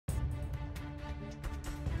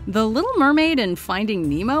The Little Mermaid and Finding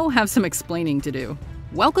Nemo have some explaining to do.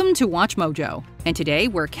 Welcome to Watch Mojo, and today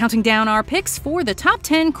we're counting down our picks for the top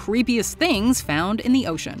 10 creepiest things found in the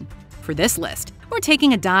ocean. For this list, we're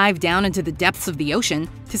taking a dive down into the depths of the ocean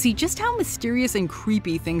to see just how mysterious and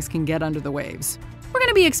creepy things can get under the waves. We're going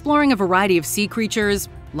to be exploring a variety of sea creatures,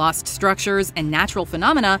 lost structures, and natural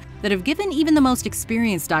phenomena that have given even the most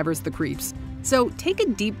experienced divers the creeps. So take a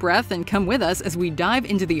deep breath and come with us as we dive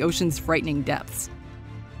into the ocean's frightening depths.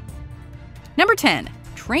 Number 10.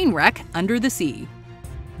 Train wreck under the sea.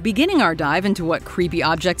 Beginning our dive into what creepy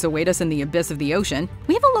objects await us in the abyss of the ocean,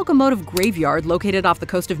 we have a locomotive graveyard located off the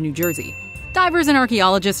coast of New Jersey. Divers and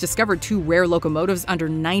archaeologists discovered two rare locomotives under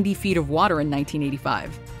 90 feet of water in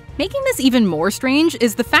 1985. Making this even more strange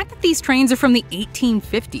is the fact that these trains are from the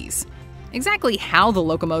 1850s. Exactly how the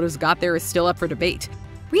locomotives got there is still up for debate.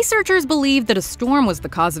 Researchers believe that a storm was the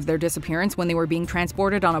cause of their disappearance when they were being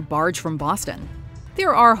transported on a barge from Boston.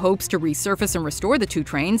 There are hopes to resurface and restore the two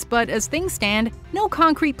trains, but as things stand, no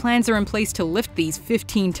concrete plans are in place to lift these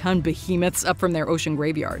 15-ton behemoths up from their ocean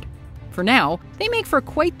graveyard. For now, they make for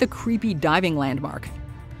quite the creepy diving landmark.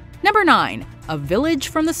 Number 9. A village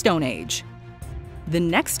from the Stone Age. The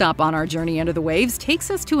next stop on our journey under the waves takes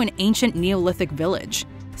us to an ancient Neolithic village.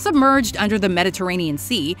 Submerged under the Mediterranean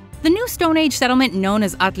Sea, the new Stone Age settlement known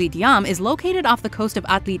as Atlit Yam is located off the coast of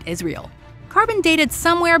Atlit, Israel. Carbon dated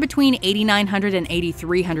somewhere between 8,900 and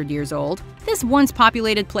 8,300 years old, this once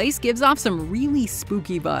populated place gives off some really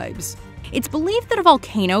spooky vibes. It's believed that a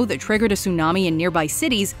volcano that triggered a tsunami in nearby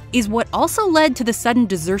cities is what also led to the sudden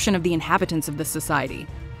desertion of the inhabitants of this society.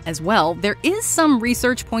 As well, there is some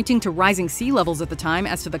research pointing to rising sea levels at the time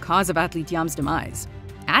as to the cause of Atlit Yam's demise.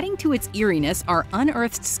 Adding to its eeriness are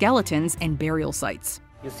unearthed skeletons and burial sites.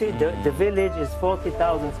 You see, the village is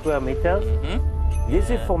 40,000 square meters. This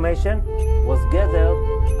information was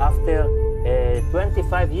gathered after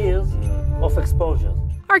 25 years of exposure.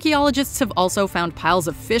 Archaeologists have also found piles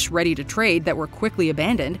of fish ready to trade that were quickly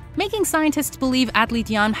abandoned, making scientists believe Atlit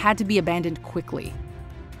Yam had to be abandoned quickly.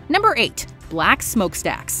 Number 8. Black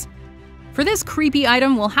smokestacks. For this creepy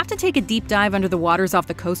item, we'll have to take a deep dive under the waters off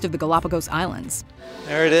the coast of the Galapagos Islands.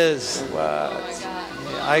 There it is. Wow.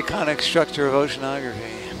 The iconic structure of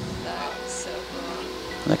oceanography.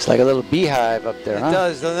 Looks like a little beehive up there, huh? It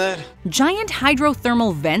does, doesn't it? Giant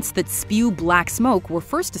hydrothermal vents that spew black smoke were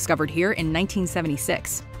first discovered here in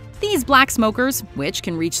 1976. These black smokers, which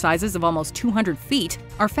can reach sizes of almost 200 feet,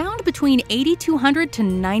 are found between 8,200 to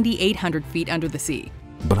 9,800 feet under the sea.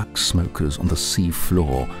 Black smokers on the sea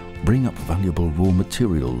floor bring up valuable raw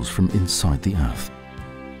materials from inside the earth.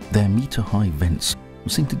 Their meter-high vents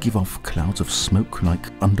seem to give off clouds of smoke like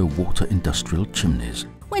underwater industrial chimneys.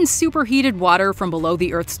 When superheated water from below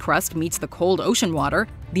the Earth's crust meets the cold ocean water,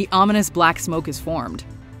 the ominous black smoke is formed.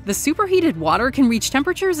 The superheated water can reach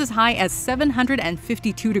temperatures as high as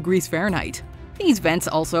 752 degrees Fahrenheit. These vents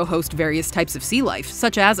also host various types of sea life,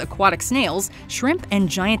 such as aquatic snails, shrimp, and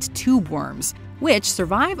giant tube worms, which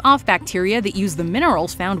survive off bacteria that use the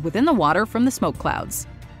minerals found within the water from the smoke clouds.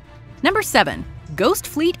 Number 7. Ghost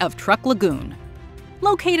Fleet of Truk Lagoon.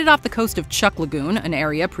 Located off the coast of Truk Lagoon, an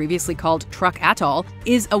area previously called Truk Atoll,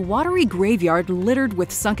 is a watery graveyard littered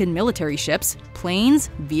with sunken military ships, planes,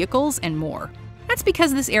 vehicles, and more. That's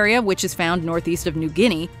because this area, which is found northeast of New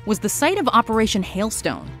Guinea, was the site of Operation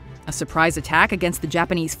Hailstone, a surprise attack against the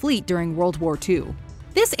Japanese fleet during World War II.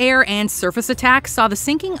 This air and surface attack saw the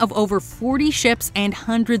sinking of over 40 ships and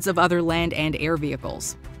hundreds of other land and air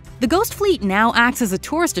vehicles. The Ghost Fleet now acts as a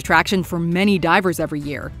tourist attraction for many divers every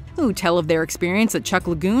year, who tell of their experience at Truk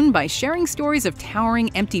Lagoon by sharing stories of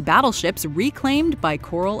towering empty battleships reclaimed by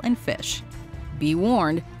coral and fish. Be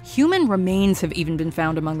warned, human remains have even been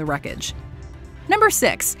found among the wreckage. Number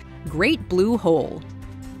 6. Great Blue Hole.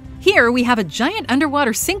 Here we have a giant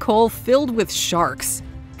underwater sinkhole filled with sharks.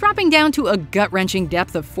 Dropping down to a gut-wrenching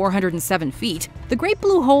depth of 407 feet, the Great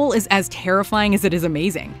Blue Hole is as terrifying as it is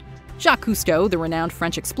amazing. Jacques Cousteau, the renowned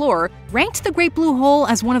French explorer, ranked the Great Blue Hole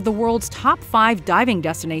as one of the world's top 5 diving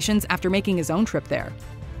destinations after making his own trip there.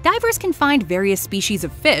 Divers can find various species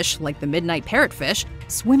of fish, like the midnight parrotfish,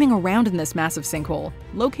 swimming around in this massive sinkhole,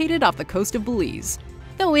 located off the coast of Belize.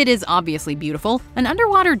 Though it is obviously beautiful, an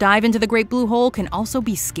underwater dive into the Great Blue Hole can also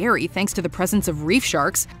be scary thanks to the presence of reef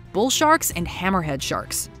sharks, bull sharks, and hammerhead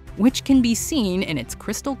sharks, which can be seen in its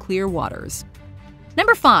crystal clear waters.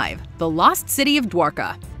 Number 5. The Lost City of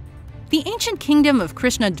Dwarka. The ancient kingdom of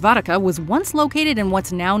Krishna Dwarka was once located in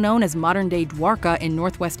what's now known as modern-day Dwarka in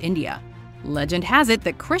northwest India. Legend has it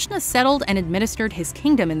that Krishna settled and administered his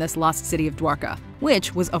kingdom in this lost city of Dwarka,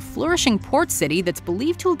 which was a flourishing port city that's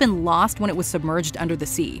believed to have been lost when it was submerged under the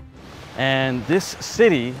sea. And this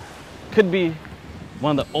city could be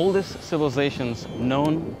one of the oldest civilizations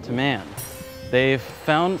known to man. They've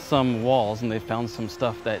found some walls and they've found some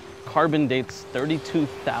stuff that carbon dates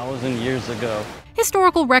 32,000 years ago.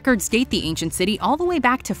 Historical records date the ancient city all the way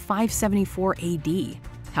back to 574 AD.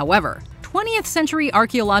 However, 20th century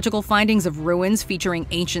archaeological findings of ruins featuring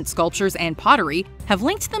ancient sculptures and pottery have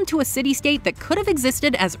linked them to a city-state that could have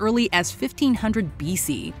existed as early as 1500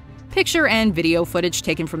 BC. Picture and video footage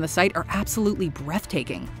taken from the site are absolutely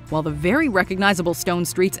breathtaking, while the very recognizable stone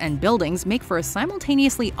streets and buildings make for a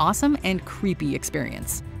simultaneously awesome and creepy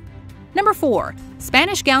experience. Number 4.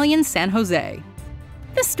 Spanish Galleon San José.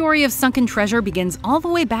 This story of sunken treasure begins all the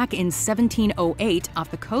way back in 1708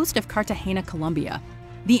 off the coast of Cartagena, Colombia.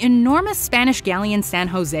 The enormous Spanish galleon San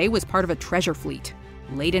José was part of a treasure fleet.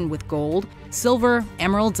 Laden with gold, silver,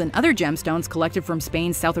 emeralds, and other gemstones collected from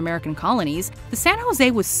Spain's South American colonies, the San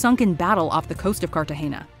José was sunk in battle off the coast of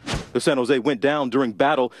Cartagena. The San José went down during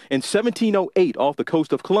battle in 1708 off the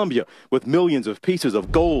coast of Colombia, with millions of pieces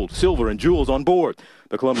of gold, silver, and jewels on board.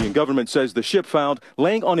 The Colombian government says the ship found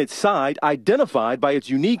laying on its side, identified by its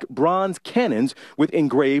unique bronze cannons with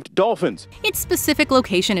engraved dolphins. Its specific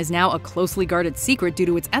location is now a closely guarded secret due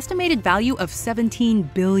to its estimated value of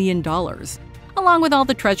 $17 billion. Along with all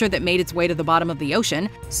the treasure that made its way to the bottom of the ocean,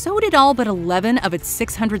 so did all but 11 of its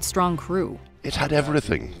 600-strong crew. It had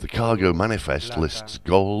everything. The cargo manifest lists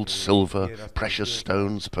gold, silver, precious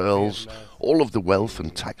stones, pearls, all of the wealth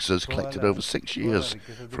and taxes collected over 6 years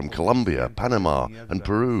from Colombia, Panama, and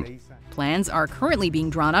Peru. Plans are currently being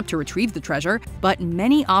drawn up to retrieve the treasure, but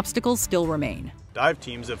many obstacles still remain. Dive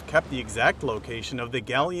teams have kept the exact location of the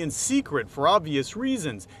galleon secret for obvious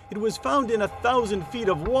reasons. It was found in 1,000 feet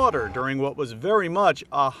of water during what was very much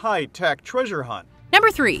a high-tech treasure hunt.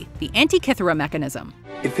 Number 3. The Antikythera mechanism.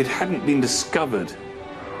 If it hadn't been discovered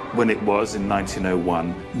when it was in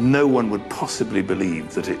 1901, no one would possibly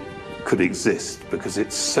believe that it could exist because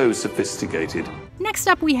it's so sophisticated. Next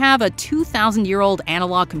up, we have a 2,000-year-old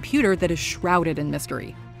analog computer that is shrouded in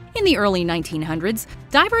mystery. In the early 1900s,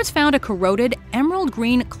 divers found a corroded, emerald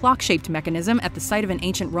green clock-shaped mechanism at the site of an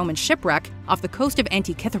ancient Roman shipwreck off the coast of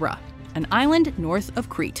Antikythera, an island north of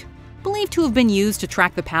Crete. Believed to have been used to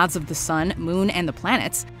track the paths of the sun, moon, and the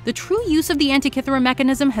planets, the true use of the Antikythera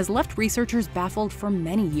mechanism has left researchers baffled for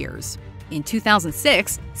many years. In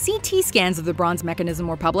 2006, CT scans of the bronze mechanism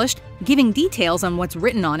were published, giving details on what's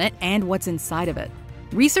written on it and what's inside of it.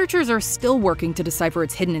 Researchers are still working to decipher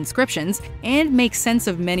its hidden inscriptions and make sense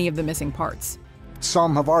of many of the missing parts.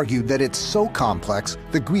 Some have argued that it's so complex,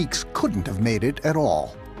 the Greeks couldn't have made it at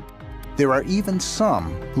all. There are even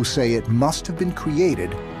some who say it must have been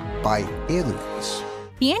created by aliens.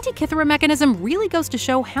 The Antikythera mechanism really goes to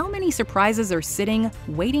show how many surprises are sitting,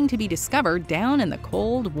 waiting to be discovered down in the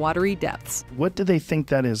cold, watery depths. What do they think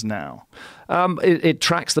that is now? It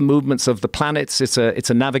tracks the movements of the planets. It's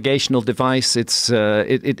a navigational device. It's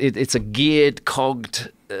a geared,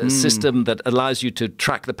 cogged system that allows you to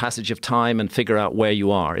track the passage of time and figure out where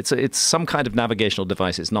you are. It's some kind of navigational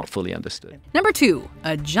device. It's not fully understood. Number 2,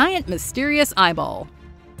 a giant mysterious eyeball.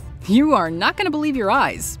 You are not going to believe your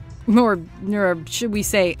eyes. Or should we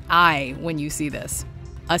say eye when you see this.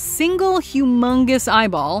 A single humongous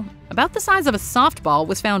eyeball, about the size of a softball,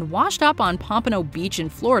 was found washed up on Pompano Beach in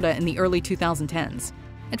Florida in the early 2010s.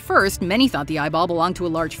 At first, many thought the eyeball belonged to a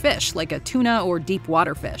large fish, like a tuna or deep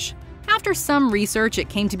water fish. After some research, it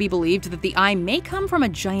came to be believed that the eye may come from a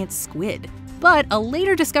giant squid. But a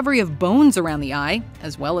later discovery of bones around the eye,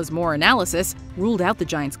 as well as more analysis, ruled out the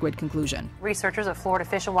giant squid conclusion. Researchers at Florida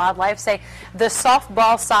Fish and Wildlife say the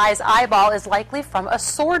softball-sized eyeball is likely from a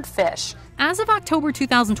swordfish. As of October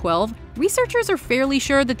 2012, researchers are fairly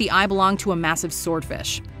sure that the eye belonged to a massive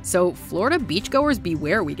swordfish. So Florida beachgoers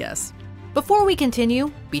beware, we guess. Before we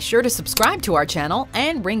continue, be sure to subscribe to our channel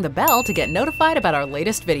and ring the bell to get notified about our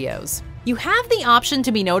latest videos. You have the option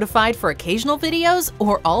to be notified for occasional videos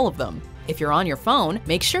or all of them. If you're on your phone,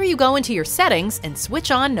 make sure you go into your settings and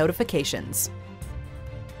switch on notifications.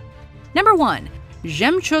 Number 1.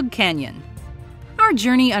 Jemchug Canyon. Our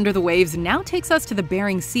journey under the waves now takes us to the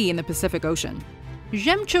Bering Sea in the Pacific Ocean.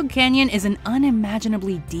 Jemchug Canyon is an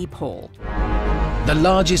unimaginably deep hole. The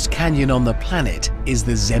largest canyon on the planet is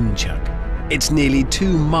the Jemchug. It's nearly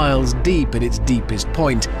 2 miles deep at its deepest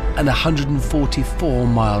point and 144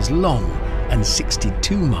 miles long and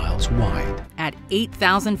 62 miles wide. At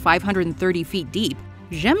 8,530 feet deep,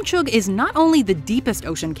 Jemchug is not only the deepest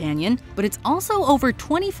ocean canyon, but it's also over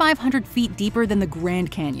 2,500 feet deeper than the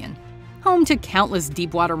Grand Canyon. Home to countless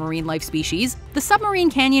deep-water marine life species, the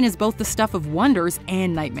submarine canyon is both the stuff of wonders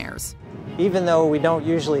and nightmares. Even though we don't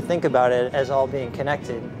usually think about it as all being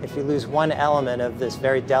connected, if you lose one element of this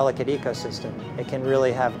very delicate ecosystem, it can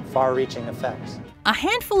really have far-reaching effects. A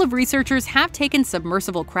handful of researchers have taken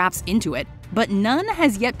submersible crafts into it, but none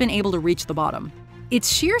has yet been able to reach the bottom. Its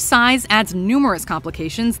sheer size adds numerous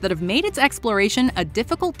complications that have made its exploration a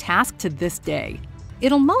difficult task to this day.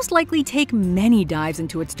 It'll most likely take many dives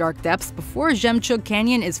into its dark depths before Jemchug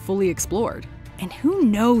Canyon is fully explored. And who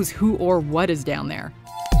knows who or what is down there?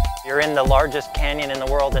 You're in the largest canyon in the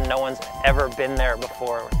world and no one's ever been there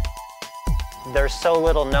before. There's so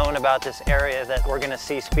little known about this area that we're going to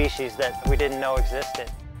see species that we didn't know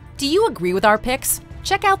existed. Do you agree with our picks?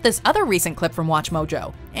 Check out this other recent clip from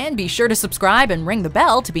WatchMojo, and be sure to subscribe and ring the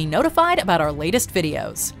bell to be notified about our latest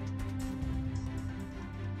videos.